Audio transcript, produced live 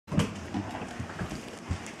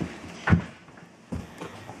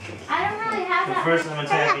But first I'm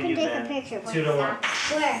attacking you then. 2 to 1. Where?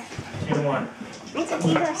 2 to 1.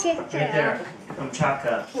 Right there. From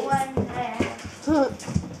Chaka.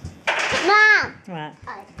 Mom! What?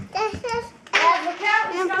 This is Dad, look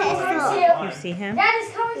out. He's coming towards you. You see him? Dad is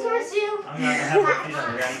coming towards you. I'm not gonna have these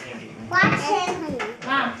on the ground. You can't get me. watch him.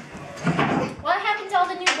 Mom, what happened to all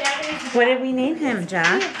the new batteries? What did we name him,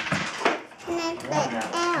 John?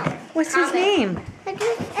 What's his name? But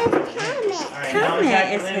this is Comet. Alright, now Comet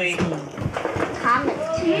attack is Louie. his name. Comet.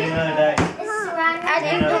 Give me another dice.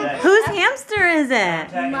 Another dice. Whose hamster is it?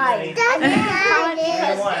 Attacking Louie. Because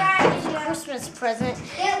he's a Christmas present,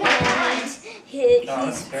 and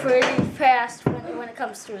he's pretty fast when it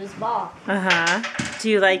comes to his ball. Uh-huh. Do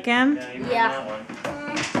you like him? Yeah, you won Yeah. that one.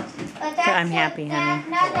 I'm happy, honey.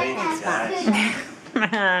 Maybe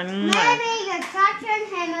you're touching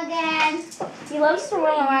him again. He loves to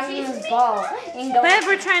run around in his ball and go. Babe,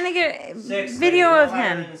 we're trying to get 6, video baby. of Go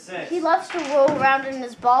higher him. than 6. He loves to roll around in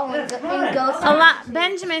his ball and go through. A lot.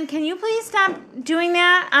 Benjamin, can you please stop doing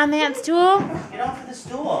that on that stool? Get off of the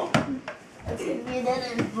stool.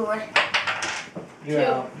 You're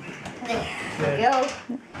out. Good. Go.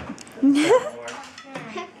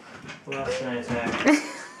 Who else can I attack?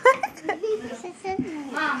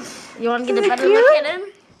 Mom, you want to get a better look at him?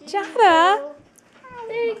 Jada.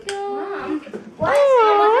 There you go. What?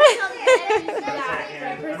 I'm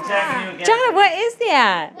attacking you again. Jada, what is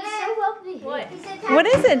that? What? What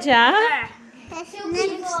is it, Jada? His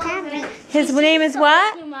name's Comet. His name is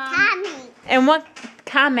what? Comet. And what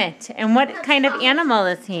Comet? And what kind of animal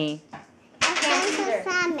is he? This is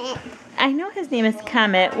Comet. I know his name is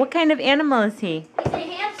Comet. What kind of animal is he? He's a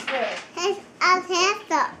hamster. He's a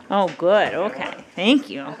hamster. Oh, good. Okay. Thank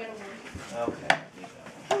you. Okay.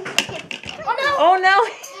 Oh Oh, no.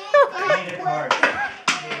 I need a card. I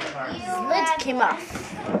need a card. no! Lid came off.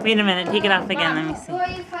 Wait a minute. Take it off again. Let me see.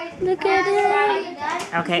 Look at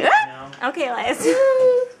it. Okay. No. Okay, Elias.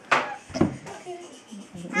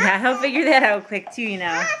 Yeah, he'll figure that out quick, too, you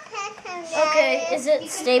know. Okay, is it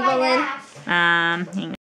stable in? Hang on.